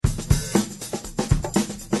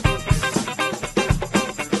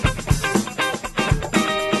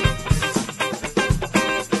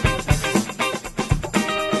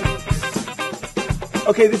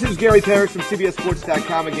Okay, this is Gary Parrish from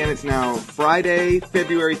CBSSports.com again. It's now Friday,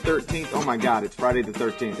 February 13th. Oh my God, it's Friday the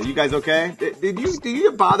 13th. Are you guys okay? Do you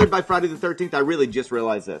get bothered by Friday the 13th? I really just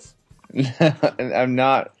realized this. I'm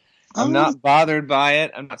not bothered by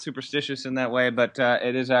it. I'm not superstitious in that way, but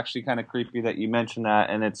it is actually kind of creepy that you mentioned that,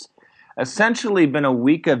 and it's essentially been a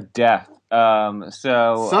week of death. Some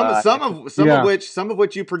of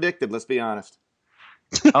which you predicted. Let's be honest.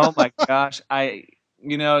 Oh my gosh,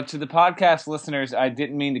 to the podcast listeners, I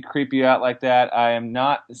didn't mean to creep you out like that. I am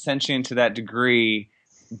not sentient to that degree,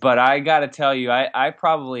 but I got to tell you, I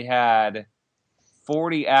probably had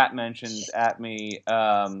 40 mentions at me.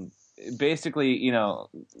 Basically,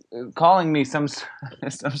 calling me some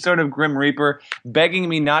sort of grim reaper, begging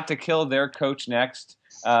me not to kill their coach next.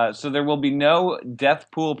 So there will be no death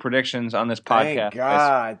pool predictions on this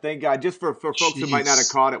podcast. Thank God. Just for folks who might not have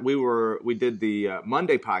caught it, we did the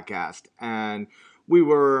Monday podcast, and we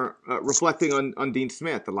were reflecting on Dean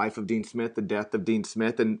Smith, the life of Dean Smith, the death of Dean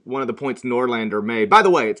Smith, and one of the points Norlander made. By the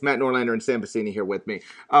way, it's Matt Norlander and Sam Bassini here with me.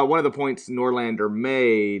 One of the points Norlander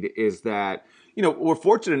made is that we're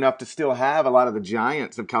fortunate enough to still have a lot of the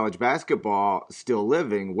giants of college basketball still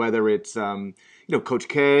living, whether it's Coach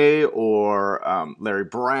K or Larry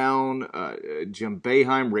Brown, Jim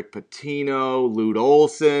Boeheim, Rick Pitino, Lute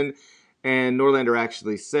Olson. And Norlander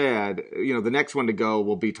actually said, the next one to go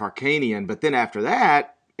will be Tarkanian, but then after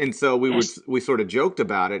that, and so we sort of joked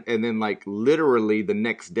about it, and then like literally the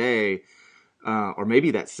next day, or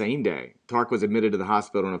maybe that same day, Tark was admitted to the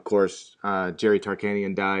hospital, and of course, Jerry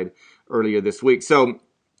Tarkanian died earlier this week. So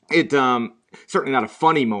it certainly not a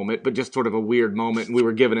funny moment, but just sort of a weird moment, and we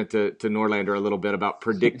were giving it to Norlander a little bit about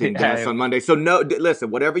predicting deaths on Monday. So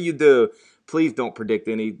listen, whatever you do, please don't predict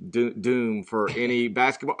any doom for any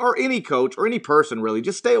basketball or any coach or any person, really.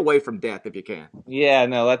 Just stay away from death if you can. Yeah,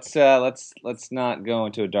 no, let's not go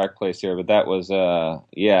into a dark place here. But that was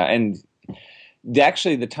and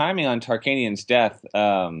actually the timing on Tarkanian's death.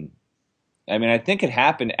 I think it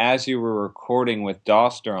happened as you were recording with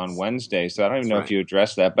Doster on Wednesday, so I don't even know if you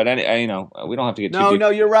addressed that. But we don't have to get too deep. No,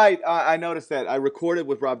 you're right. I noticed that. I recorded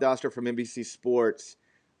with Rob Doster from NBC Sports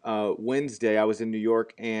Wednesday. I was in New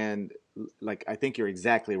York, and I think you're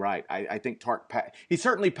exactly right. I think Tark he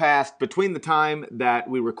certainly passed between the time that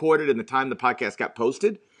we recorded and the time the podcast got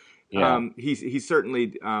posted. Yeah. He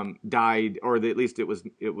certainly died, or at least it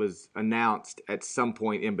was announced at some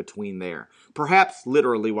point in between there, perhaps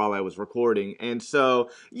literally while I was recording. And so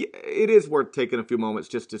it is worth taking a few moments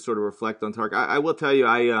just to sort of reflect on Tark. I will tell you,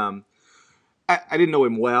 I didn't know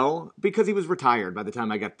him well because he was retired by the time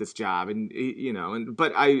I got this job,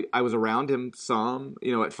 but I was around him some,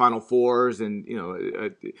 at Final Fours, and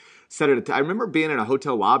I remember being in a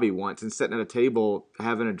hotel lobby once and sitting at a table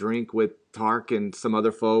having a drink with Tark and some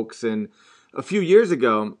other folks, and a few years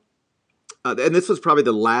ago, and this was probably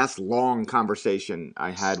the last long conversation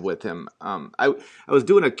I had with him. I was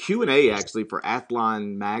doing a Q&A actually for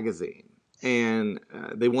Athlon magazine, and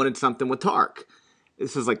they wanted something with Tark.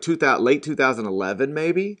 This was like late 2011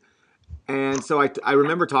 maybe. And so I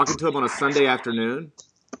remember talking to him on a Sunday afternoon.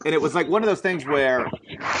 And it was like one of those things where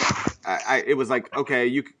it was like, okay,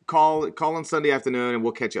 you call on Sunday afternoon and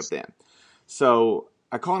we'll catch up then. So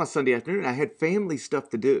I call on a Sunday afternoon and I had family stuff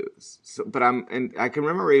to do. So, and I can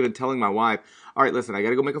remember even telling my wife, all right, listen, I got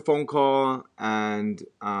to go make a phone call. And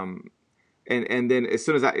then as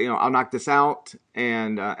soon as I'll knock this out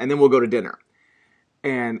and then we'll go to dinner.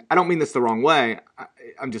 And I don't mean this the wrong way.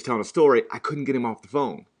 I'm just telling a story. I couldn't get him off the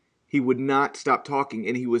phone. He would not stop talking,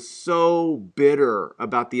 and he was so bitter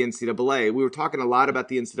about the NCAA. We were talking a lot about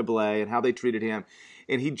the NCAA and how they treated him,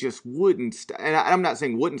 and he just wouldn't. And I'm not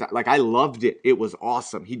saying wouldn't. Like, I loved it. It was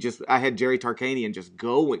awesome. I had Jerry Tarkanian just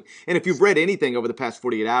going. And if you've read anything over the past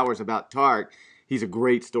 48 hours about Tark, he's a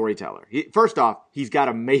great storyteller. First off, he's got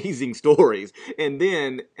amazing stories, and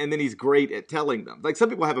then he's great at telling them. Like, some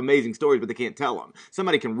people have amazing stories, but they can't tell them. Some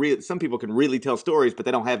people can really tell stories, but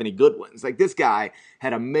they don't have any good ones. Like, this guy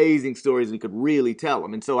had amazing stories, and he could really tell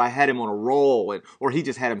them. And so I had him on a roll, or he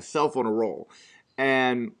just had himself on a roll,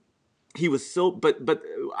 and he was so. But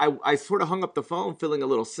I sort of hung up the phone feeling a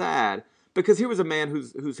little sad. Because here was a man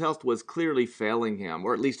whose health was clearly failing him,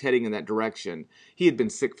 or at least heading in that direction. He had been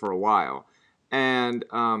sick for a while. And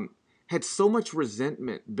had so much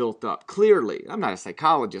resentment built up. Clearly, I'm not a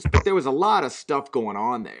psychologist, but there was a lot of stuff going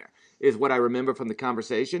on there, is what I remember from the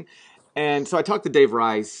conversation. And so I talked to Dave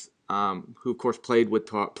Rice, who, of course, played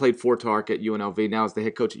for Tark at UNLV, now is the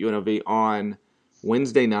head coach at UNLV, on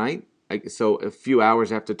Wednesday night, so a few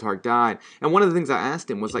hours after Tark died. And one of the things I asked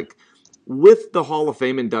him was, like, with the Hall of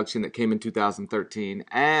Fame induction that came in 2013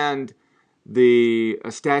 and the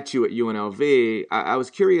statue at UNLV, I was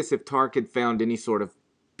curious if Tark had found any sort of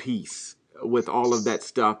peace with all of that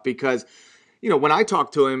stuff because, when I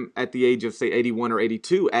talked to him at the age of, say, 81 or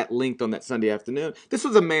 82 at length on that Sunday afternoon, this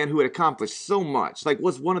was a man who had accomplished so much, like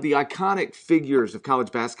was one of the iconic figures of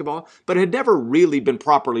college basketball, but had never really been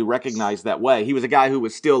properly recognized that way. He was a guy who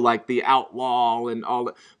was still like the outlaw and all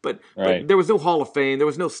that, but there was no Hall of Fame, there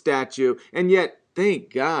was no statue, and yet,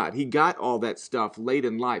 thank God, he got all that stuff late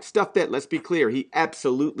in life. Stuff that, let's be clear, he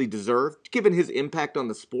absolutely deserved, given his impact on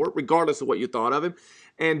the sport, regardless of what you thought of him.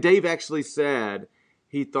 And Dave actually said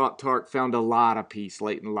he thought Tark found a lot of peace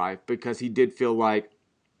late in life because he did feel like,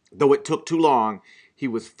 though it took too long, he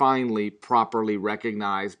was finally properly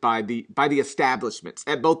recognized by the establishments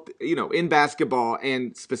at both, in basketball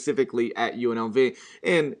and specifically at UNLV.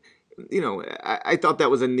 And, I thought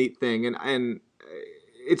that was a neat thing. And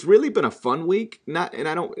it's really been a fun week. Let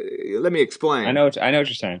me explain. I know what you're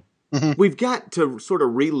saying. We've got to sort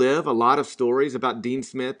of relive a lot of stories about Dean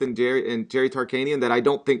Smith and Jerry Tarkanian that I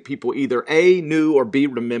don't think people either A, knew or B,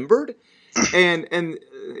 remembered. And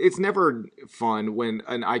it's never fun when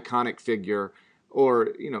an iconic figure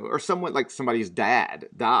or somewhat like somebody's dad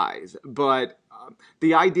dies. But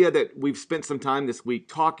the idea that we've spent some time this week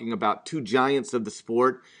talking about two giants of the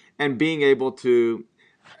sport and being able to,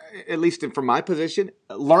 at least from my position,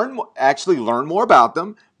 learn more about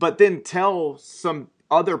them, but then tell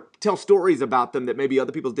stories about them that maybe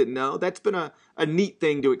other people didn't know. That's been a neat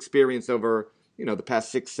thing to experience over, the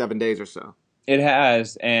past 6-7 days or so. It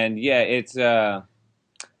has. And yeah, it's, the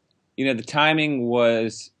timing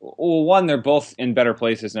was, well, one, they're both in better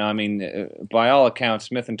places now. I mean, by all accounts,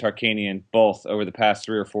 Smith and Tarkanian both over the past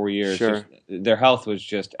 3 or 4 years, sure, their health was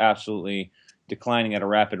just absolutely declining at a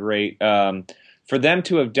rapid rate. For them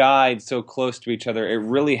to have died so close to each other, it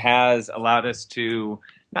really has allowed us to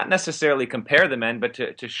not necessarily compare the men, but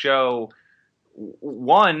to show,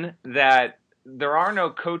 one, that there are no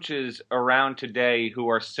coaches around today who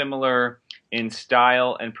are similar in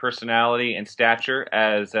style and personality and stature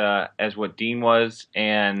as what Dean was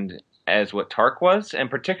and as what Tark was, and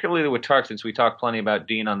particularly with Tark, since we talked plenty about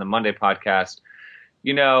Dean on the Monday podcast.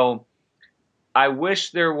 I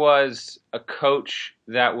wish there was a coach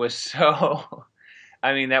that was so...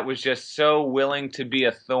 that was just so willing to be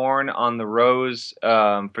a thorn on the rose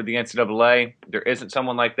for the NCAA. There isn't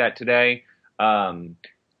someone like that today. And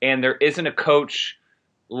there isn't a coach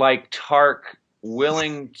like Tark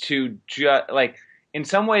willing to in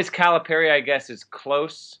some ways, Calipari, I guess, is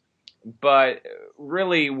close. But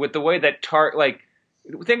really, with the way that Tark,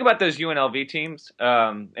 think about those UNLV teams.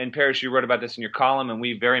 And Parrish, you wrote about this in your column, and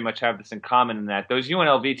we very much have this in common in that those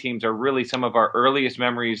UNLV teams are really some of our earliest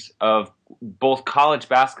memories of both college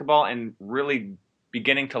basketball and really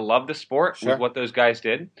beginning to love the sport. Sure. With what those guys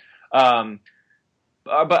did.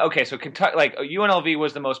 But okay, so Kentucky, UNLV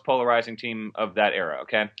was the most polarizing team of that era,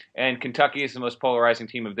 okay? And Kentucky is the most polarizing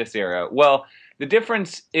team of this era. Well, the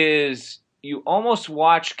difference is you almost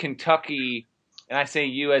watch Kentucky, and I say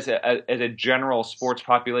you as a general sports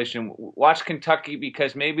population, watch Kentucky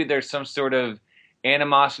because maybe there's some sort of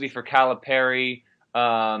animosity for Calipari,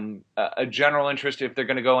 a general interest if they're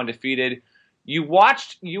going to go undefeated. You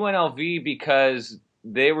watched UNLV because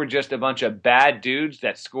they were just a bunch of bad dudes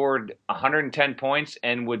that scored 110 points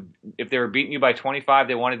and would, if they were beating you by 25,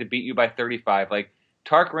 they wanted to beat you by 35.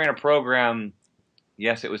 Tark ran a program,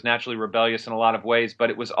 yes, it was naturally rebellious in a lot of ways, but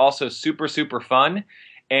it was also super, super fun.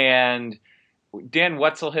 And Dan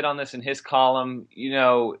Wetzel hit on this in his column.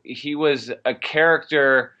 He was a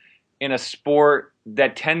character in a sport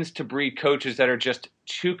that tends to breed coaches that are just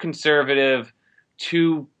too conservative,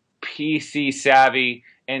 too PC savvy,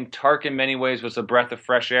 and Tark in many ways was a breath of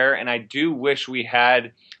fresh air. And I do wish we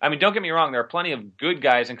had, don't get me wrong, there are plenty of good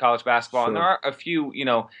guys in college basketball, sure, and there are a few,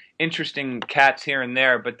 interesting cats here and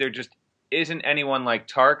there, but there just isn't anyone like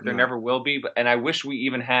Tark. There never will be. And I wish we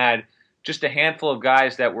even had just a handful of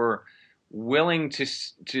guys that were willing to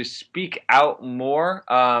speak out more.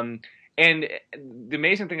 And the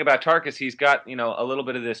amazing thing about Tark is he's got, a little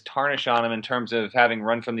bit of this tarnish on him in terms of having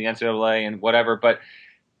run from the NCAA and whatever, but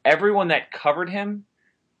everyone that covered him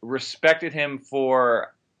respected him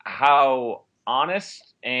for how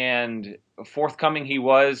honest and forthcoming he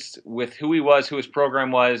was with who he was, who his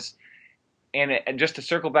program was. And just to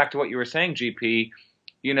circle back to what you were saying, GP,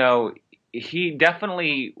 he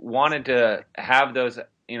definitely wanted to have those,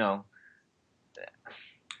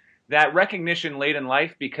 that recognition late in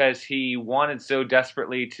life because he wanted so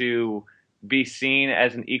desperately to be seen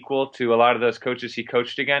as an equal to a lot of those coaches he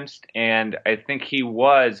coached against. And I think he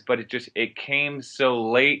was, but it came so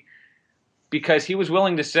late because he was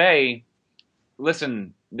willing to say,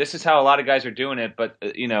 listen, this is how a lot of guys are doing it, but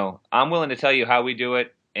I'm willing to tell you how we do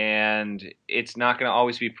it. and it's not going to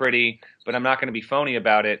always be pretty, but I'm not going to be phony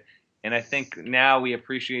about it. And I think now we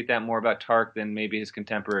appreciate that more about Tark than maybe his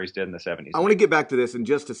contemporaries did in the 70s. I want to get back to this in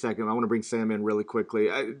just a second. I want to bring Sam in really quickly.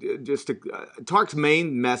 Tark's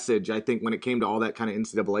main message, I think, when it came to all that kind of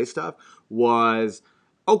NCAA stuff was,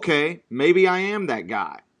 okay, maybe I am that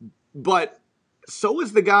guy. But so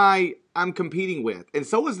is the guy I'm competing with. And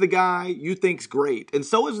so is the guy you think's great. And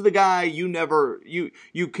so is the guy you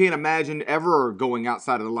can't imagine ever going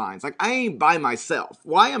outside of the lines. Like, I ain't by myself.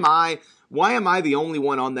 Why am I the only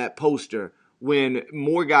one on that poster when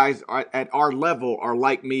more guys at our level are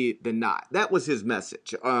like me than not? That was his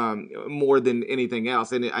message, more than anything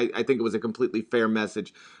else. And I think it was a completely fair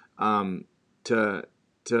message to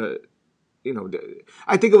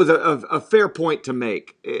I think it was a fair point to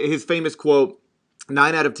make. His famous quote,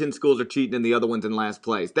 9 out of 10 schools are cheating and the other one's in last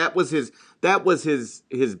place. That was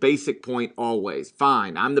his basic point always.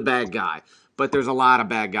 Fine, I'm the bad guy, but there's a lot of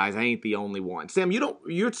bad guys. I ain't the only one. Sam,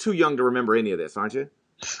 you're too young to remember any of this, aren't you?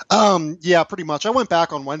 Yeah, pretty much. I went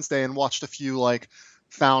back on Wednesday and watched a few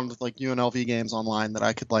found UNLV games online that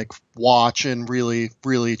I could watch and really,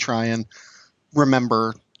 really try and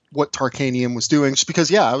remember what Tarkanian was doing. Just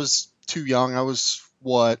because, I was too young. I was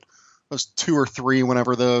 2 or 3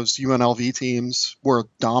 whenever those UNLV teams were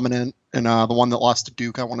dominant, and the one that lost to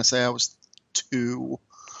Duke, I want to say I was 2.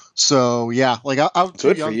 So yeah, I'm too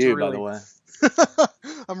good young for you, to really, by the way.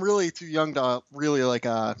 I'm really too young to really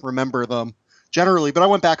remember them generally. But I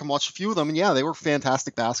went back and watched a few of them, and yeah, they were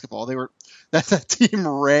fantastic basketball. They were that team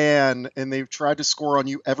ran and they tried to score on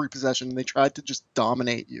you every possession, and they tried to just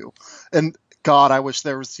dominate you. And God, I wish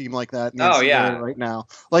there was a team like that in the NCAA right now.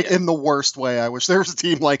 In the worst way, I wish there was a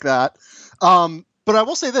team like that. But I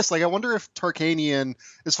will say this, I wonder if Tarkanian,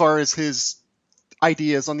 as far as his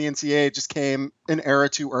ideas on the NCAA, just came an era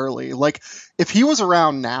too early. If he was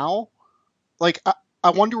around now, I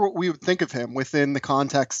wonder what we would think of him within the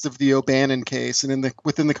context of the O'Bannon case and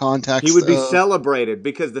within the context he would be celebrated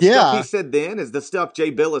because the stuff he said then is the stuff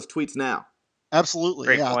Jay Bilas tweets now. Absolutely.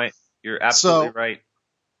 Great point. You're absolutely right.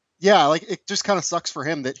 Yeah, it just kind of sucks for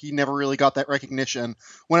him that he never really got that recognition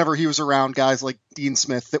whenever he was around guys like Dean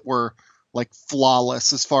Smith that were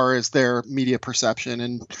flawless as far as their media perception,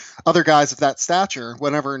 and other guys of that stature.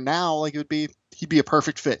 Whenever now, he'd be a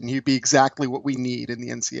perfect fit, and he'd be exactly what we need in the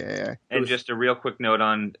NCAA. And just a real quick note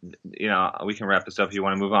on, we can wrap this up if you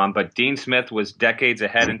want to move on, but Dean Smith was decades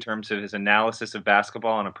ahead in terms of his analysis of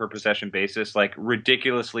basketball on a per possession basis,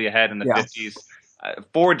 ridiculously ahead in the 50s,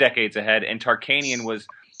 4 decades ahead, and Tarkanian was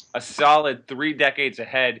a solid 3 decades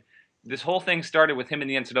ahead. This whole thing started with him in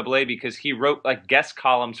the NCAA because he wrote guest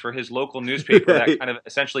columns for his local newspaper that kind of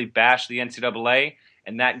essentially bashed the NCAA,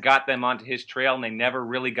 and that got them onto his trail, and they never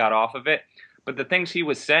really got off of it. But the things he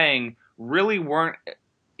was saying really weren't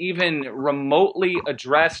even remotely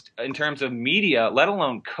addressed in terms of media, let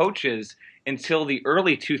alone coaches, until the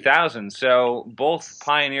early 2000s. So both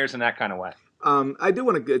pioneers in that kind of way. I do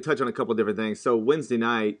want to touch on a couple of different things. So Wednesday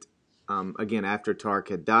night, again, after Tark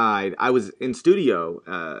had died, I was in studio,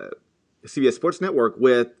 CBS Sports Network,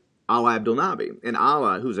 with Alaa Abdelnaby. And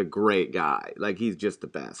Alaa, who's a great guy, he's just the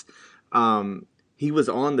best. He was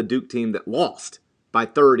on the Duke team that lost by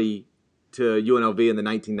 30 to UNLV in the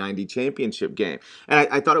 1990 championship game. And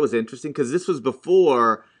I thought it was interesting because this was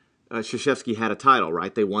before Krzyzewski had a title,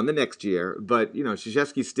 right? They won the next year, but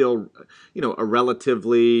Krzyzewski's still, a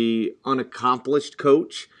relatively unaccomplished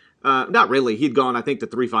coach. Not really. He'd gone, I think, to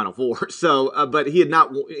 3 Final Fours. So, but he had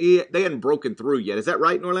not. They hadn't broken through yet. Is that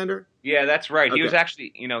right, Norlander? Yeah, that's right. Okay. He was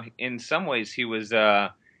actually, in some ways, he was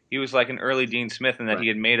like an early Dean Smith in that he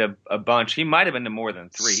had made a bunch. He might have been to more than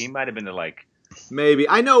 3. He might have been to maybe.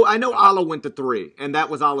 I know Alaa went to 3, and that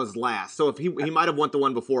was Alaa's last. So if he might have went the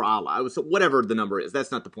one before Alaa. It was, whatever the number is.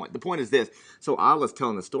 That's not the point. The point is this. So Alaa's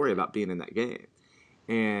telling the story about being in that game,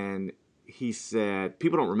 and he said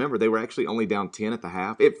people don't remember they were actually only down 10 at the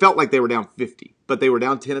half. It felt like they were down 50, but they were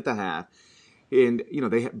down 10 at the half. And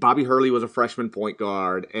Bobby Hurley was a freshman point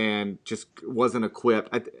guard and just wasn't equipped.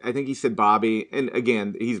 I think he said Bobby, and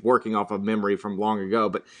again he's working off of memory from long ago,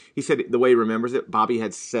 but he said the way he remembers it, Bobby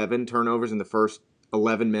had 7 turnovers in the first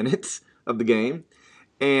 11 minutes of the game.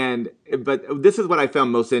 But this is what I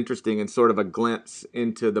found most interesting and sort of a glimpse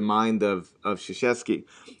into the mind of Krzyzewski.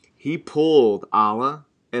 He pulled Alaa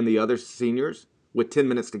and the other seniors with 10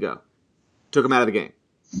 minutes to go. Took them out of the game.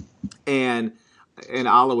 And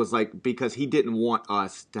Alaa was because he didn't want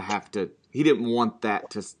us to have to, he didn't want that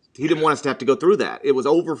He didn't want us to have to go through that. It was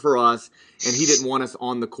over for us, and he didn't want us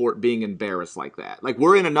on the court being embarrassed like that. Like,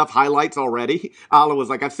 we're in enough highlights already. Ala was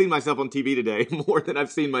like, I've seen myself on TV today more than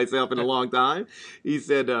I've seen myself in a long time. He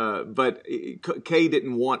said, but Kay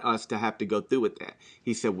didn't want us to have to go through with that.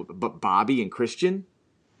 He said, but Bobby and Christian,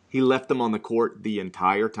 he left them on the court the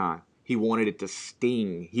entire time. He wanted it to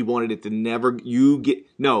sting. He wanted it to never,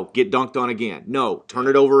 get dunked on again. No, turn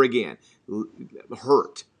it over again.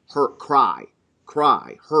 Hurt, cry,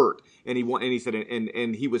 hurt. And he said,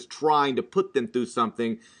 and he was trying to put them through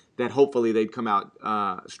something that hopefully they'd come out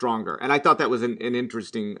stronger. And I thought that was an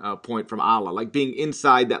interesting point from Ala, like being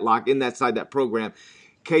inside that program.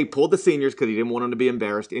 Kay pulled the seniors because he didn't want them to be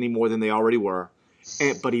embarrassed any more than they already were.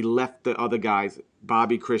 But he left the other guys,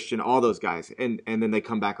 Bobby, Christian, all those guys. And then they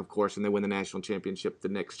come back, of course, and they win the national championship the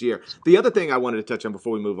next year. The other thing I wanted to touch on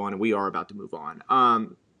before we move on, and we are about to move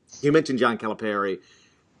on, you mentioned John Calipari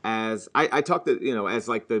as I talked to, as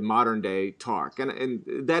like the modern day Tark. And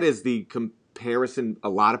that is the comparison a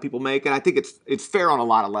lot of people make. And I think it's fair on a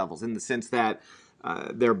lot of levels in the sense that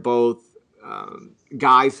they're both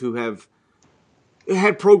guys who have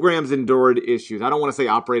had programs endured issues. I don't want to say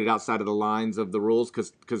operated outside of the lines of the rules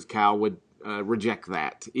because Cal would reject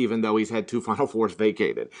that, even though he's had 2 Final Fours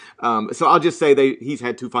vacated. So I'll just say he's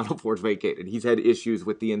had 2 Final Fours vacated. He's had issues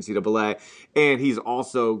with the NCAA, and he's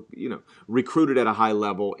also recruited at a high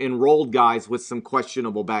level, enrolled guys with some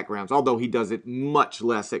questionable backgrounds, although he does it much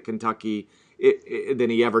less at Kentucky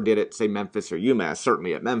than he ever did at, say, Memphis or UMass,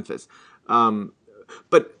 certainly at Memphis.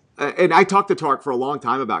 And I talked to Tark for a long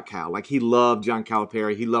time about Cal. Like, he loved John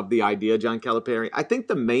Calipari. He loved the idea of John Calipari. I think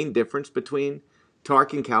the main difference between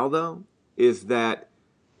Tark and Cal, though, is that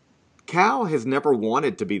Cal has never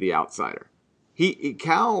wanted to be the outsider.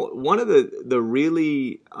 Cal, one of the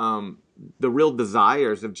real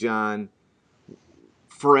desires of John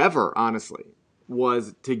forever, honestly,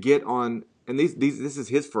 was to get on, and this is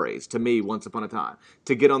his phrase to me once upon a time,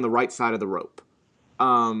 to get on the right side of the rope.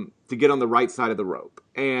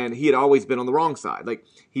 And he had always been on the wrong side. Like,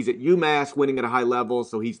 he's at UMass winning at a high level,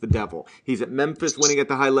 so he's the devil. He's at Memphis winning at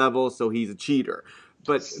the high level, so he's a cheater.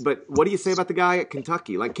 But what do you say about the guy at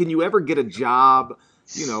Kentucky? Like, can you ever get a job,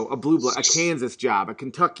 a Kansas job, a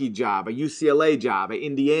Kentucky job, a UCLA job, an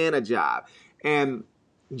Indiana job? And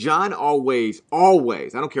John always, I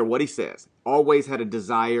don't care what he says, always had a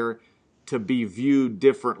desire to be viewed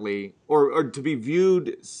differently or to be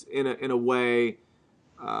viewed in a way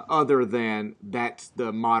other than that's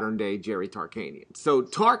the modern day Jerry Tarkanian. So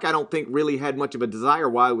Tark, I don't think, really had much of a desire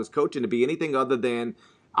while he was coaching to be anything other than,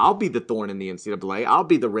 I'll be the thorn in the NCAA. I'll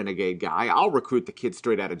be the renegade guy. I'll recruit the kid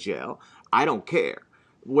straight out of jail. I don't care.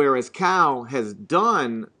 Whereas Cal has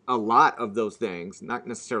done a lot of those things, not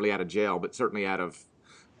necessarily out of jail, but certainly out of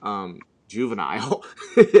juvenile.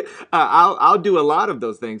 I'll do a lot of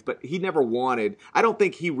those things, but he never wanted. I don't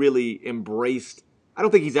think he's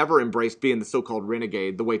ever embraced being the so-called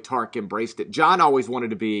renegade the way Tark embraced it. John always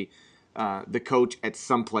wanted to be the coach at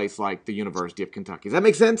some place like the University of Kentucky. Does that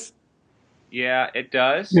make sense? Yeah, it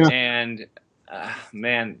does. Yeah. And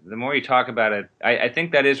man, the more you talk about it, I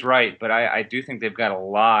think that is right. But I do think they've got a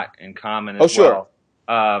lot in common as well.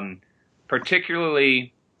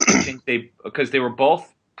 Particularly, I think because they were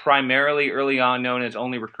both primarily early on known as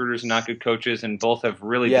only recruiters and not good coaches, and both have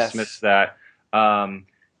really dismissed that.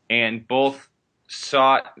 And both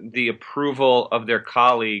sought the approval of their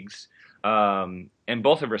colleagues, and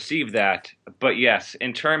both have received that. But yes,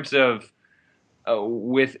 in terms of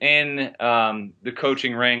within the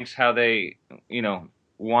coaching ranks, how they,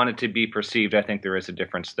 wanted to be perceived, I think there is a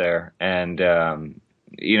difference there. And,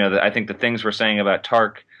 I think the things we're saying about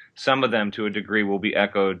Tark, some of them to a degree will be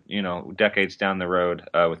echoed, decades down the road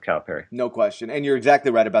with Calipari. No question. And you're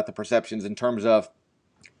exactly right about the perceptions in terms of,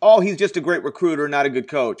 oh, he's just a great recruiter, not a good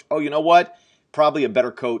coach. Oh, you know what? Probably a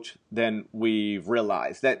better coach than we've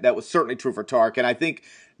realized. That was certainly true for Tark. And I think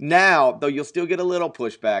now, though you'll still get a little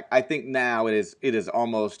pushback, I think now it is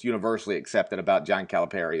almost universally accepted about John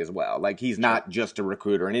Calipari as well. Like, he's not just a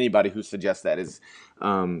recruiter, and anybody who suggests that is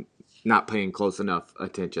not paying close enough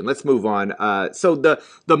attention. Let's move on. So the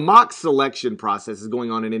mock selection process is going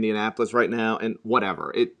on in Indianapolis right now, and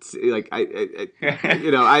whatever. It's like it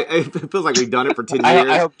feels like we've done it for 10 years.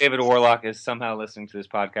 I hope David Warlock is somehow listening to this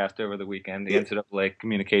podcast over the weekend. The NCAA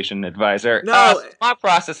communication advisor. No, mock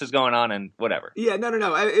process is going on, and whatever. Yeah, no.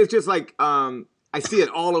 It's just like I see it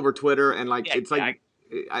all over Twitter, and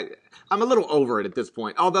I'm a little over it at this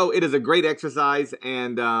point. Although it is a great exercise,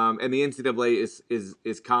 and the NCAA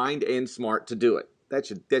is kind and smart to do it. That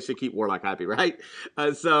should keep Warlock happy, right?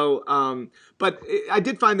 But I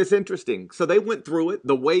did find this interesting. So they went through it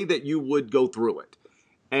the way that you would go through it.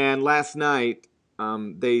 And last night,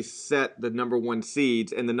 they set the number one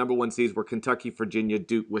seeds, and the number one seeds were Kentucky, Virginia,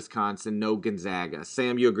 Duke, Wisconsin, no Gonzaga.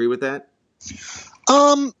 Sam, you agree with that?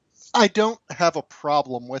 I don't have a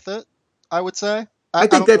problem with it, I would say. I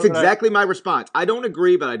think that's exactly my response. I don't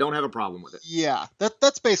agree, but I don't have a problem with it. Yeah,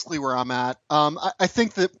 that's basically where I'm at. I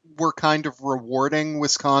think that we're kind of rewarding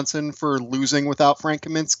Wisconsin for losing without Frank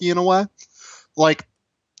Kaminsky in a way. Like,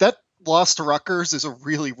 that loss to Rutgers is a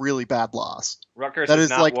really, really bad loss. Rutgers has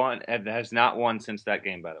not won since that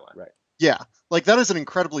game, by the way. Right. Yeah, like, that is an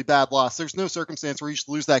incredibly bad loss. There's no circumstance where you should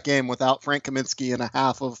lose that game without Frank Kaminsky and a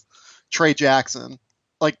half of Trey Jackson.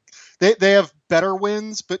 Like, they have better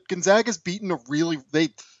wins, but Gonzaga's beaten they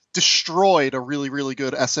destroyed a really, really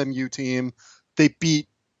good SMU team. They beat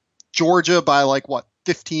Georgia by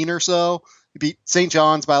 15 or so. They beat St.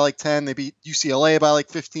 John's by 10. They beat UCLA by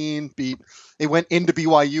 15. They went into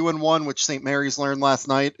BYU and won, which St. Mary's learned last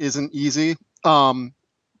night isn't easy. So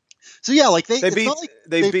yeah, they beat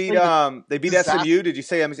SMU. Did you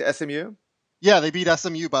say SMU? Yeah, they beat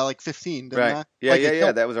SMU by 15. Didn't right. They?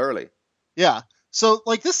 Yeah. That was early. Yeah. So,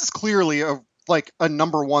 this is clearly a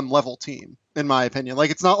number one level team, in my opinion.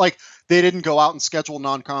 It's not like they didn't go out and schedule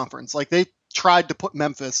non-conference. They tried to put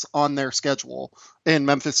Memphis on their schedule, and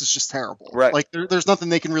Memphis is just terrible. Right. There's nothing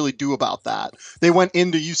they can really do about that. They went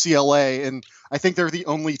into UCLA, and I think they're the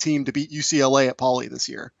only team to beat UCLA at Pauley this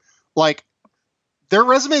year. Their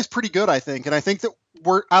resume is pretty good, I think, and I think that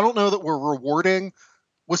I don't know that we're rewarding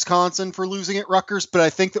Wisconsin for losing at Rutgers, but I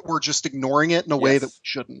think that we're just ignoring it in a way that we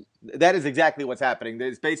shouldn't. That is exactly what's happening.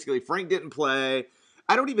 It's basically Frank didn't play.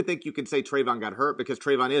 I don't even think you can say Trayvon got hurt because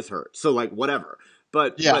Trayvon is hurt. So whatever.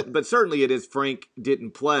 But certainly it is Frank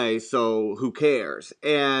didn't play, so who cares?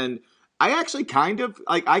 And I actually kind of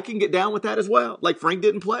I can get down with that as well. Frank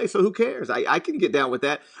didn't play, so who cares? I can get down with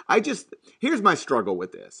that. Here's my struggle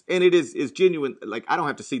with this, and it is genuine. I don't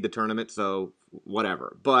have to see the tournament, so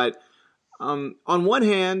whatever. But on one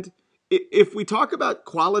hand, if we talk about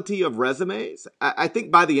quality of resumes, I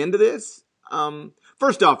think by the end of this,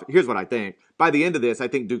 first off, here's what I think. By the end of this, I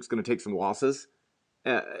think Duke's going to take some losses.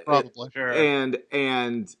 Probably. Sure.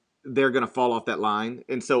 And they're going to fall off that line.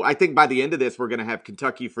 And so I think by the end of this, we're going to have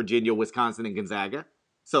Kentucky, Virginia, Wisconsin, and Gonzaga.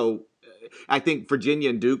 So I think Virginia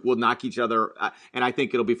and Duke will knock each other, and I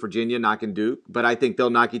think it'll be Virginia knocking Duke, but I think they'll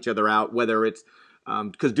knock each other out, whether it's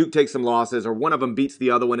because Duke takes some losses or one of them beats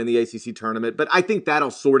the other one in the ACC tournament. But I think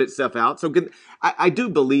that'll sort itself out. So I do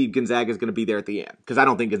believe Gonzaga is going to be there at the end because I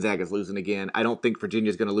don't think Gonzaga's losing again. I don't think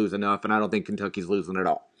Virginia's going to lose enough, and I don't think Kentucky's losing at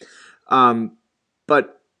all.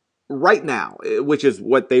 But right now, which is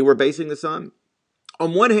what they were basing this on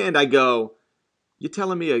one hand, I go, you're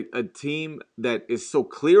telling me a team that is so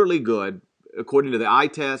clearly good, according to the eye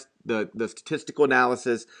test, the statistical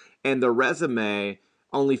analysis, and the resume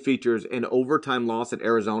only features an overtime loss at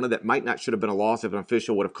Arizona that might not should have been a loss if an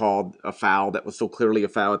official would have called a foul that was so clearly a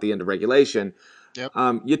foul at the end of regulation. Yep.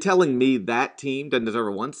 You're telling me that team doesn't deserve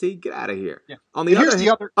a 1 seed? Get out of here. Yeah. On the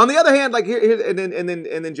other hand, here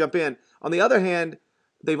and then jump in. On the other hand,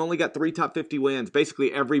 they've only got 3 top 50 wins.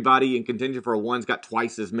 Basically, everybody in contention for a 1's got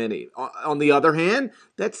twice as many. On the other hand,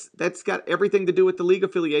 that's got everything to do with the league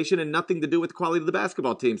affiliation and nothing to do with the quality of the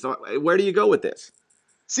basketball team. So where do you go with this?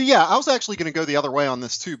 See, yeah, I was actually going to go the other way on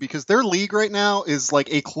this too, because their league right now is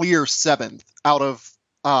a clear 7th out of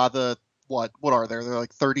what are there? They're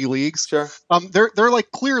 30 leagues. Sure. They're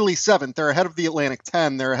clearly 7th. They're ahead of the Atlantic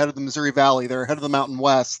 10. They're ahead of the Missouri Valley. They're ahead of the Mountain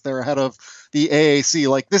West. They're ahead of the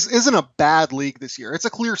AAC. This isn't a bad league this year. It's a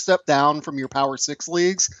clear step down from your Power 6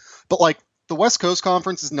 leagues, but the West Coast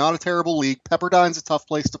Conference is not a terrible league. Pepperdine's a tough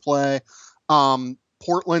place to play.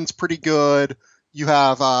 Portland's pretty good. You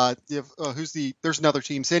have there's another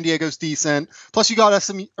team. San Diego's decent. Plus you got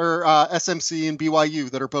SMC and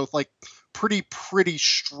BYU that are both pretty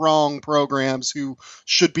strong programs who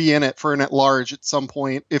should be in it for an at-large at some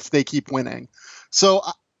point if they keep winning. So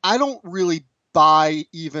I don't really buy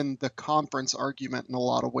even the conference argument in a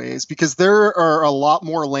lot of ways because there are a lot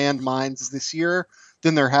more landmines this year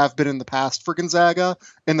than there have been in the past for Gonzaga,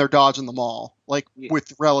 and they're dodging them all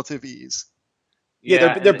with relative ease.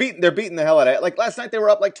 Yeah, they're beating the hell out of it. Last night they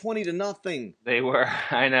were up 20-0. They were,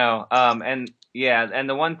 I know. And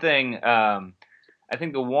the one thing, I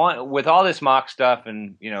think the one with all this mock stuff,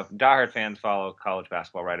 and diehard fans follow college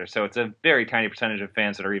basketball writers, so it's a very tiny percentage of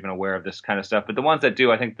fans that are even aware of this kind of stuff. But the ones that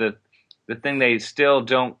do, I think the thing they still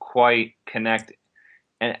don't quite connect,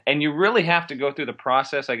 and you really have to go through the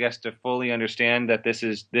process, I guess, to fully understand that this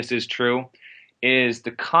is true, is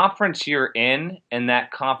the conference you're in and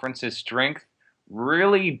that conference's strength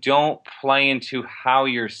really don't play into how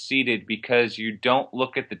you're seated because you don't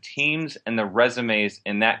look at the teams and the resumes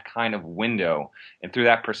in that kind of window and through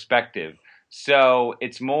that perspective. So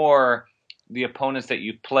it's more the opponents that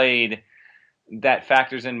you've played that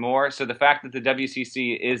factors in more. So the fact that the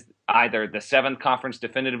WCC is either the 7th conference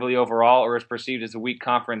definitively overall or is perceived as a weak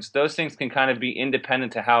conference, those things can kind of be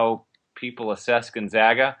independent to how people assess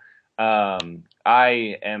Gonzaga.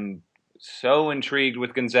 I am so intrigued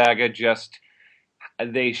with Gonzaga. Just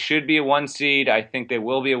they should be a 1 seed. I think they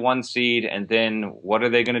will be a 1 seed. And then what are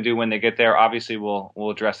they going to do when they get there? Obviously, we'll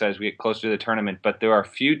address that as we get closer to the tournament. But there are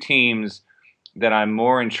few teams that I'm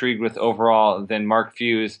more intrigued with overall than Mark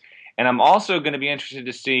Few's. And I'm also going to be interested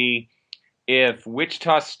to see if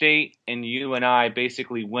Wichita State and UNI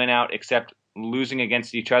basically win out except losing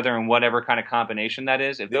against each other in whatever kind of combination that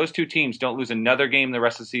is. If those two teams don't lose another game the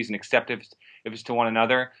rest of the season except if it's to one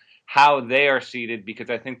another, how they are seeded, because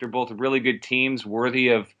I think they're both really good teams worthy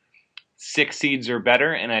of 6 seeds or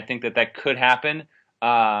better, and I think that could happen.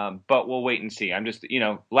 But we'll wait and see. I'm just,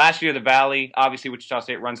 last year the Valley, obviously Wichita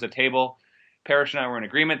State runs the table. Parrish and I were in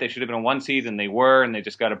agreement. They should have been a 1 seed, and they were, and they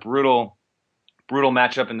just got a brutal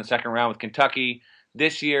matchup in the second round with Kentucky.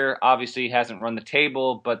 This year, obviously, hasn't run the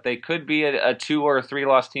table, but they could be a 2 or a 3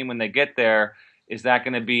 loss team when they get there. Is that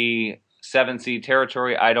going to be 7 seed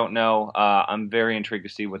territory? I don't know. I'm very intrigued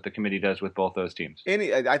to see what the committee does with both those teams.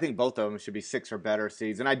 I think both of them should be 6 or better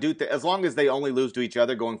seeds, and I do as long as they only lose to each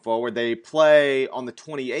other going forward. They play on the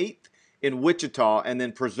 28th. In Wichita, and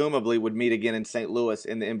then presumably would meet again in St. Louis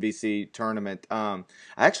in the MVC tournament. I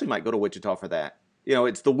actually might go to Wichita for that.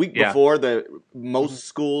 It's the week before most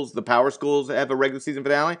schools, the power schools, have a regular season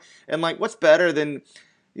finale. And what's better than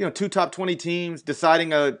 2 top 20 teams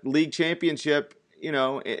deciding a league championship?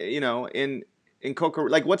 In Coca.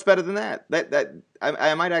 What's better than that?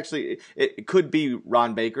 I might actually. It could be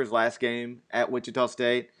Ron Baker's last game at Wichita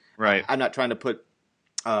State. Right. I'm not trying to put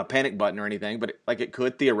panic button or anything, but it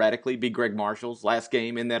could theoretically be Greg Marshall's last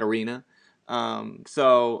game in that arena.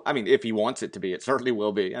 So, I mean, if he wants it to be, it certainly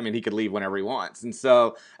will be. I mean, he could leave whenever he wants. And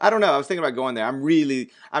so, I don't know. I was thinking about going there. I'm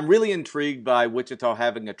really intrigued by Wichita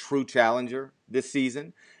having a true challenger this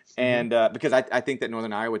season. And because I think that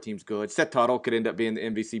Northern Iowa team's good. Seth Tuttle could end up being the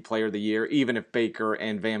MVC Player of the Year, even if Baker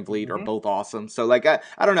and Van Vliet are both awesome. So, I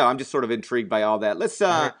don't know. I'm just sort of intrigued by all that. Let's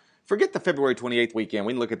forget the February 28th weekend.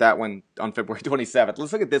 We can look at that one on February 27th.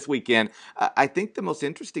 Let's look at this weekend. I think the most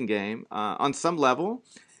interesting game on some level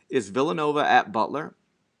is Villanova at Butler.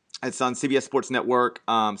 It's on CBS Sports Network,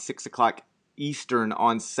 6 o'clock Eastern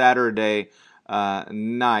on Saturday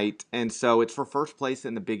night. And so it's for first place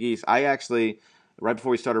in the Big East. I actually, right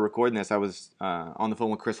before we started recording this, I was on the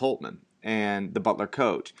phone with Chris Holtman and the Butler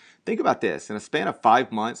coach. Think about this. In a span of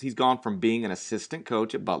 5 months, he's gone from being an assistant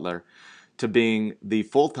coach at Butler to being the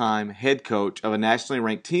full-time head coach of a nationally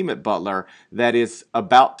ranked team at Butler that is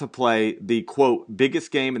about to play the, quote,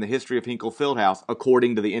 biggest game in the history of Hinkle Fieldhouse,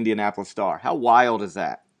 according to the Indianapolis Star. How wild is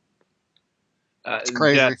that? It's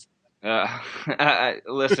crazy.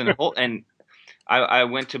 Listen, and I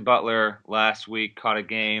went to Butler last week, caught a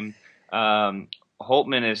game.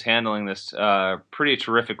 Holtman is handling this pretty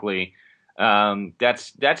terrifically.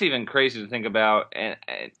 That's even crazy to think about, and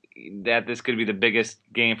that this could be the biggest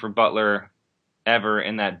game for Butler ever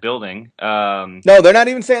in that building. No, they're not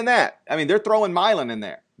even saying that. I mean, they're throwing Milan in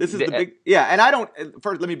there. This is the big, and I don't.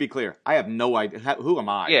 First, let me be clear. I have no idea. Who am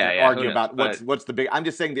I to argue about what's the big? I'm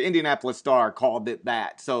just saying the Indianapolis Star called it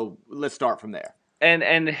that. So let's start from there.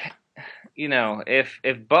 And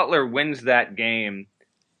if Butler wins that game,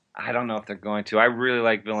 I don't know if they're going to. I really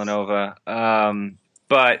like Villanova,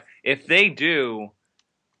 but if they do,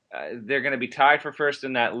 they're going to be tied for first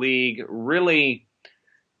in that league. Really,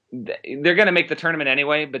 they're going to make the tournament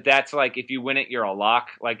anyway, but that's if you win it, you're a lock.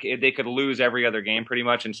 They could lose every other game pretty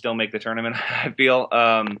much and still make the tournament, I feel.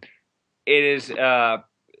 It is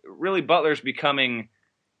really Butler's becoming,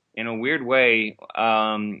 in a weird way,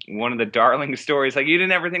 one of the darling stories. You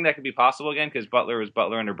didn't ever think that could be possible again because Butler was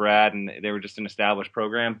Butler under Brad and they were just an established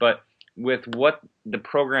program. But with what the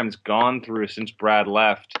program's gone through since Brad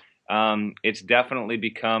left, it's definitely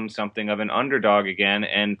become something of an underdog again.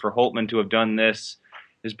 And for Holtman to have done this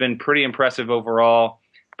has been pretty impressive overall.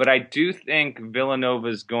 But I do think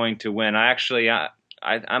Villanova's going to win.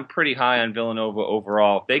 I'm pretty high on Villanova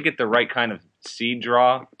overall. If they get the right kind of seed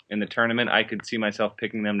draw in the tournament, I could see myself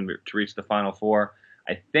picking them to reach the Final Four.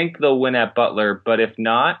 I think they'll win at Butler, but if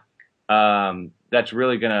not, that's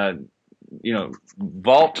really going to,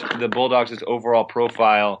 vault the Bulldogs' overall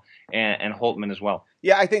profile and Holtman as well.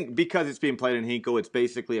 Yeah, I think because it's being played in Hinkle, it's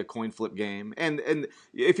basically a coin flip game. And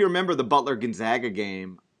if you remember the Butler-Gonzaga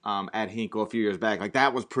game, at Hinkle a few years back. Like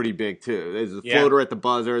that was pretty big too. There's a floater at the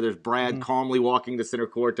buzzer. There's Brad calmly walking to center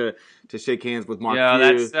court to shake hands with Mark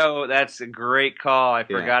Few. That's a great call. I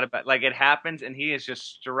forgot about like it happens and he is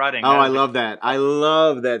just strutting. Oh, I love that. I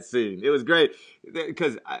love that scene. It was great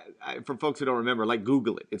because for folks who don't remember, like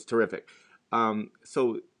Google it. It's terrific.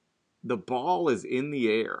 So the ball is in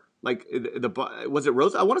the air. Like was it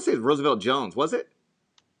Rose? I want to say it's Roosevelt Jones. Was it?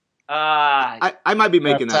 I might be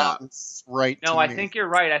making that up. Right. No, I think you're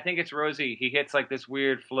right. I think it's Rosie. He hits like this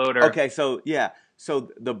weird floater. Okay, so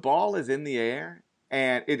the ball is in the air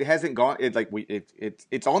and it hasn't gone.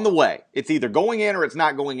 It's on the way. It's either going in or it's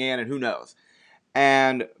not going in, and who knows.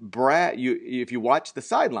 And Brad, if you watch the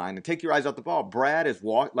sideline and take your eyes off the ball, Brad is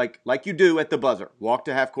like you do at the buzzer, walk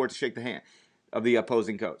to half court to shake the hand of the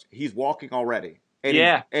opposing coach. He's walking already,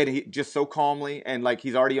 and he just so calmly and like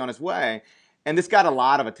he's already on his way. And this got a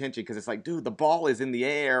lot of attention because it's like, dude, the ball is in the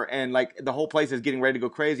air and like the whole place is getting ready to go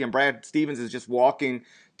crazy. And Brad Stevens is just walking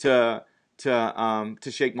to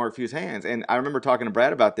shake Mark Few's hands. And I remember talking to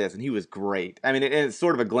Brad about this, and he was great. I mean, it's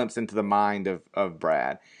sort of a glimpse into the mind of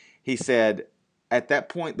Brad. He said, at that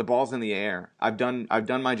point, the ball's in the air. I've done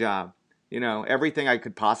my job. Everything I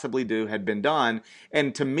could possibly do had been done.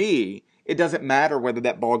 And to me, it doesn't matter whether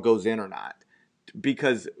that ball goes in or not,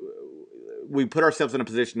 because we put ourselves in a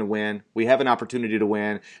position to win. We have an opportunity to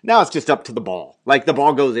win. Now it's just up to the ball. Like the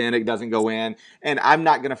ball goes in, it doesn't go in. And I'm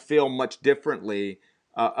not going to feel much differently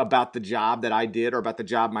about the job that I did or about the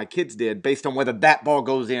job my kids did based on whether that ball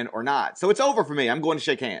goes in or not. So it's over for me. I'm going to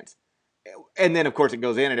shake hands. And then, of course, it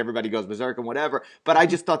goes in and everybody goes berserk and whatever. But I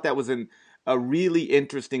just thought that was a really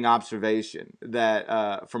interesting observation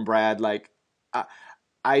that from Brad. Like,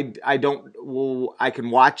 I can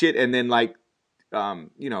watch it and then like,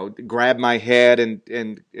 grab my head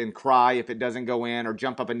and cry if it doesn't go in or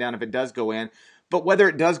jump up and down if it does go in. But whether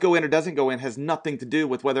it does go in or doesn't go in has nothing to do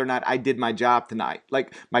with whether or not I did my job tonight.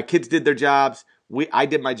 Like my kids did their jobs. I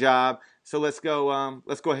did my job. So let's go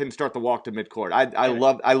ahead and start the walk to midcourt.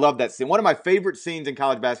 I love that scene. One of my favorite scenes in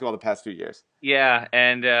college basketball the past few years. Yeah.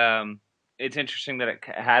 And, it's interesting that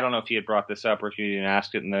I don't know if you had brought this up or if you even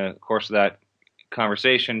asked it in the course of that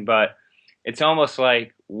conversation, but it's almost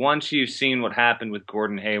like once you've seen what happened with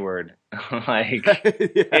Gordon Hayward, like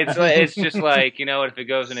it's just like, if it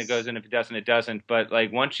goes in, it goes in. If it doesn't, it doesn't. But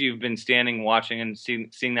like once you've been standing, watching, and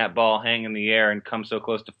seeing that ball hang in the air and come so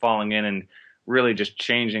close to falling in and really just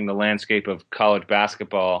changing the landscape of college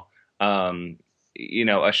basketball,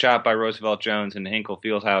 a shot by Roosevelt Jones in Hinkle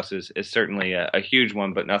Fieldhouse is certainly a huge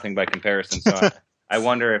one, but nothing by comparison. So I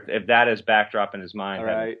wonder if that is backdrop in his mind. All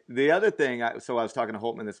right. The other thing, I was talking to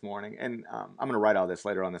Holtman this morning, and I'm going to write all this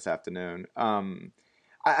later on this afternoon.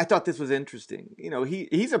 I thought this was interesting.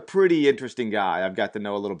 He's a pretty interesting guy. I've got to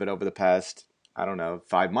know a little bit over the past,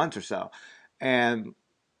 5 months or so. And,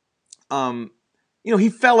 he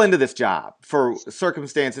fell into this job for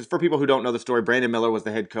circumstances. For people who don't know the story, Brandon Miller was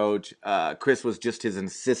the head coach. Chris was just his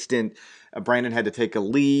assistant. Brandon had to take a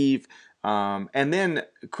leave. And then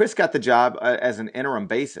Chris got the job as an interim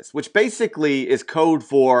basis, which basically is code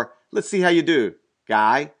for let's see how you do,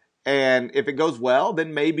 guy. And if it goes well,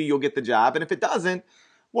 then maybe you'll get the job. And if it doesn't,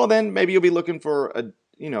 well, then maybe you'll be looking for a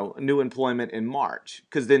new employment in March.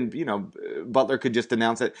 Because then, Butler could just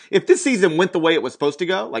announce it. If this season went the way it was supposed to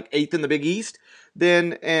go, like 8th in the Big East,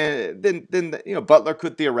 then Butler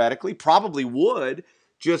could theoretically, probably would,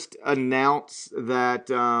 just announce that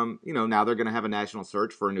now they're going to have a national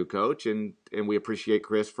search for a new coach, and we appreciate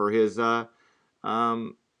Chris for his work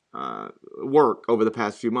over the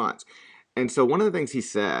past few months. And so one of the things he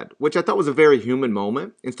said, which I thought was a very human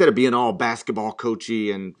moment, instead of being all basketball coachy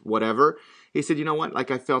and whatever, he said, you know what?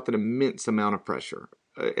 Like I felt an immense amount of pressure,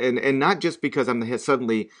 and not just because I'm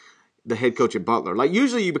suddenly the head coach at Butler. Like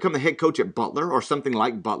usually you become the head coach at Butler or something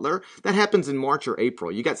like Butler. That happens in March or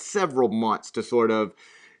April. You got several months to sort of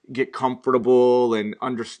get comfortable and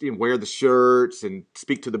understand, wear the shirts and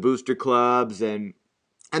speak to the booster clubs. And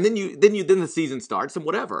then the season starts and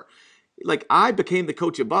whatever. Like I became the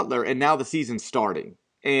coach at Butler and now the season's starting.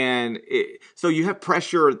 And so you have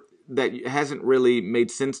pressure that hasn't really made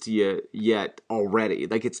sense to you yet already.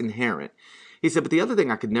 Like it's inherent. He said, but the other thing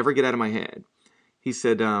I could never get out of my head, he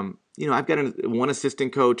said, I've got one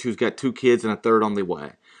assistant coach who's got 2 kids and a third on the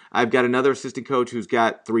way. I've got another assistant coach who's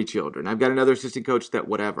got 3 children. I've got another assistant coach that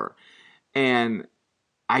whatever. And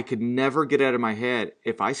I could never get out of my head,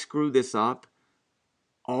 if I screw this up,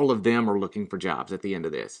 all of them are looking for jobs at the end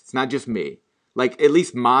of this. It's not just me. Like at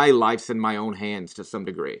least my life's in my own hands to some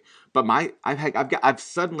degree. But I've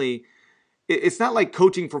suddenly, it's not like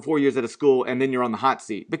coaching for 4 years at a school and then you're on the hot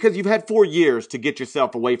seat, because you've had 4 years to get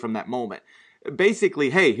yourself away from that moment.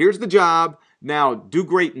 Basically, hey, here's the job. Now, do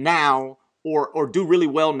great now, or do really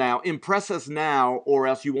well now. Impress us now, or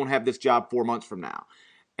else you won't have this job 4 months from now.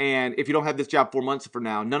 And if you don't have this job 4 months from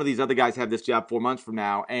now, none of these other guys have this job 4 months from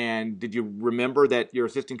now. And did you remember that your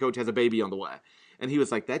assistant coach has a baby on the way? And he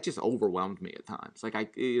was like, that just overwhelmed me at times. Like,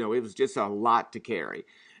 it was just a lot to carry.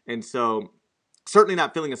 And so certainly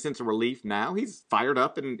not feeling a sense of relief now. He's fired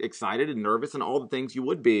up and excited and nervous and all the things you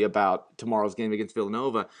would be about tomorrow's game against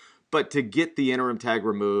Villanova. But to get the interim tag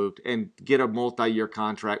removed and get a multi-year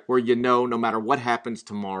contract where no matter what happens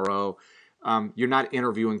tomorrow, you're not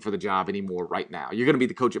interviewing for the job anymore right now. You're going to be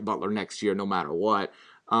the coach at Butler next year no matter what,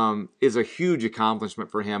 is a huge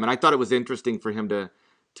accomplishment for him. And I thought it was interesting for him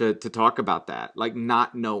to talk about that, like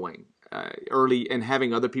not knowing early and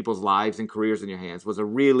having other people's lives and careers in your hands was a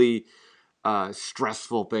really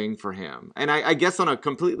stressful thing for him. And I guess on a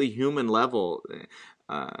completely human level,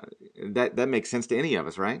 that makes sense to any of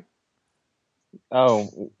us, right?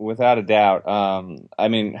 Oh, without a doubt. I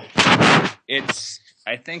mean, it's,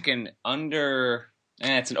 I think,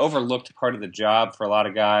 it's an overlooked part of the job for a lot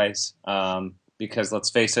of guys, because let's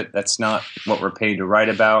face it, that's not what we're paid to write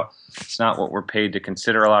about. It's not what we're paid to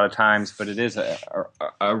consider a lot of times, but it is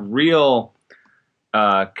a real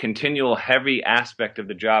continual heavy aspect of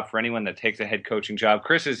the job for anyone that takes a head coaching job.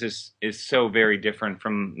 Chris's is so very different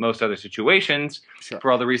from most other situations, sure, for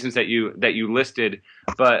all the reasons that you listed.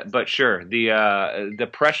 But sure, the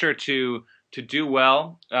pressure to do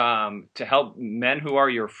well, to help men who are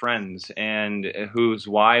your friends and whose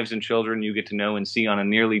wives and children you get to know and see on a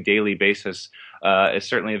nearly daily basis is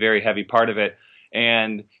certainly a very heavy part of it.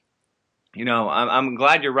 And I'm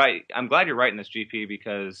glad you're right. I'm glad you're writing this, GP,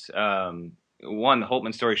 because one, the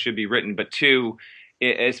Holtmann story should be written, but two,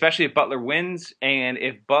 especially if Butler wins and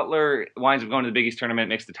if Butler winds up going to the Big East tournament,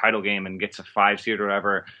 makes the title game and gets a 5 seed or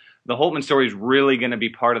whatever, the Holtmann story is really going to be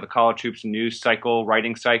part of the College Hoops news cycle,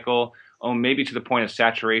 writing cycle, maybe to the point of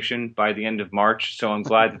saturation by the end of March. So I'm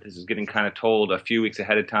glad that this is getting kind of told a few weeks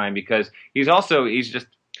ahead of time, because he's a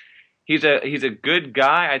good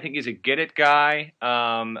guy. I think he's a get it guy.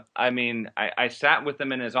 I mean, I sat with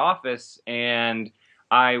him in his office and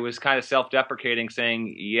I was kind of self-deprecating,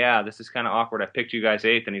 saying, yeah, this is kind of awkward. I picked you guys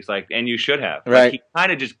 8th. And he's like, and you should have. Right. Like, he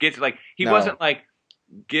kind of just gets, like, he wasn't, like,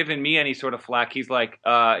 giving me any sort of flack. He's like,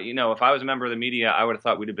 if I was a member of the media, I would have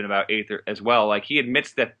thought we'd have been about 8th as well. Like, he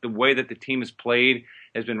admits that the way that the team has played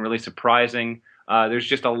has been really surprising. There's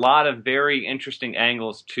just a lot of very interesting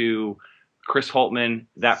angles to Chris Holtmann,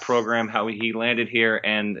 that program, how he landed here,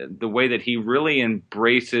 and the way that he really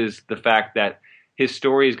embraces the fact that his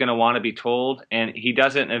story is going to want to be told, and he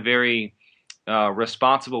does it in a very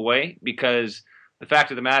responsible way, because the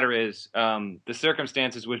fact of the matter is the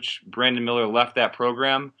circumstances which Brandon Miller left that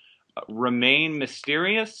program remain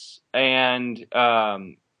mysterious, and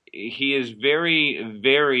he is very,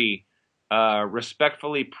 very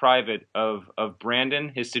respectfully private of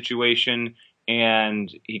Brandon, his situation,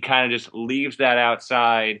 and he kind of just leaves that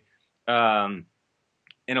outside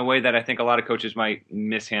in a way that I think a lot of coaches might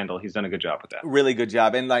mishandle. He's done a good job with that. Really good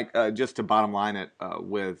job. And just to bottom line it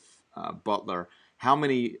with Butler, how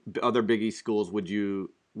many other Big East schools would you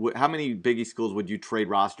trade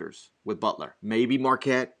rosters with Butler? Maybe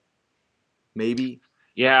Marquette, maybe.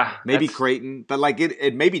 Yeah, maybe Creighton, but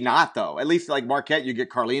it maybe not though. At least like Marquette, you get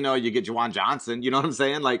Carlino, you get Juwan Johnson. You know what I'm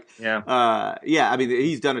saying? I mean,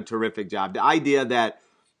 he's done a terrific job. The idea that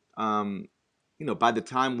by the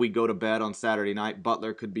time we go to bed on Saturday night,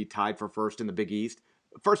 Butler could be tied for first in the Big East.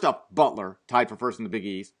 First off, Butler tied for first in the Big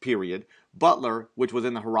East, period. Butler, which was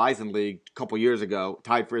in the Horizon League a couple years ago,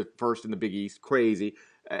 tied for first in the Big East. Crazy.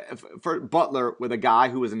 For Butler, with a guy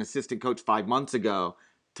who was an assistant coach 5 months ago,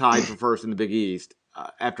 tied for first in the Big East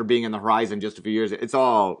after being in the Horizon just a few years. It's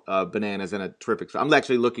all bananas and a terrific. I'm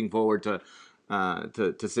actually looking forward to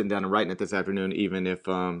sitting down and writing it this afternoon, even if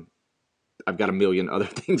I've got a million other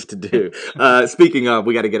things to do. Speaking of,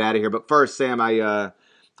 we got to get out of here. But first, Sam,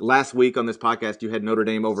 last week on this podcast, you had Notre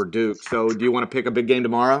Dame over Duke. So do you want to pick a big game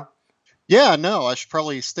tomorrow? Yeah, no, I should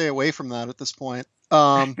probably stay away from that at this point.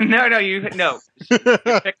 No.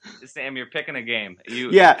 Sam, you're picking a game.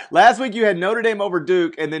 Last week you had Notre Dame over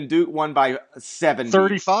Duke, and then Duke won by 70.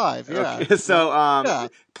 35, yeah. Okay, so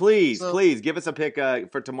please give us a pick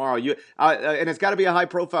for tomorrow. And it's got to be a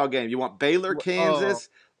high-profile game. You want Baylor, Kansas,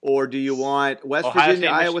 or do you want West Virginia,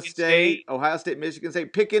 Iowa State, Ohio State, Michigan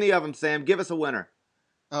State? Pick any of them, Sam. Give us a winner.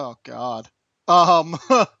 Oh, God.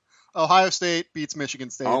 Ohio State beats Michigan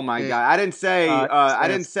State. Oh my God! I didn't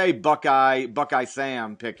say Buckeye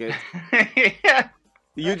Sam Pickett. Yeah.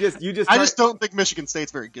 You just. I just don't think Michigan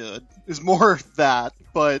State's very good. It's more that,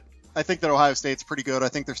 but I think that Ohio State's pretty good. I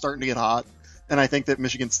think they're starting to get hot, and I think that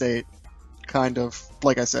Michigan State kind of,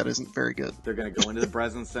 like I said, isn't very good. They're going to go into the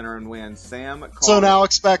Breslin Center and win. Sam Carter. So now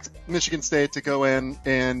expect Michigan State to go in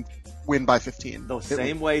and win by 15. The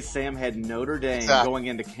same way Sam had Notre Dame going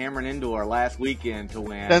into Cameron Indoor last weekend to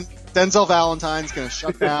win. Denzel Valentine's going to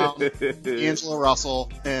shut down D'Angelo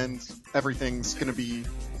Russell, and everything's going to be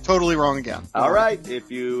totally wrong again. All right. If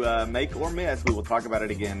you make or miss, we will talk about it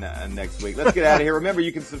again next week. Let's get out of here. Remember,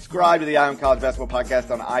 you can subscribe to the Eye on College Basketball Podcast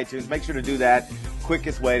on iTunes. Make sure to do that.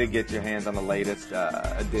 Quickest way to get your hands on the latest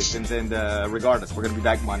editions. And regardless, we're going to be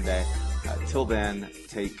back Monday. Till then,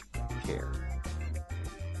 take care.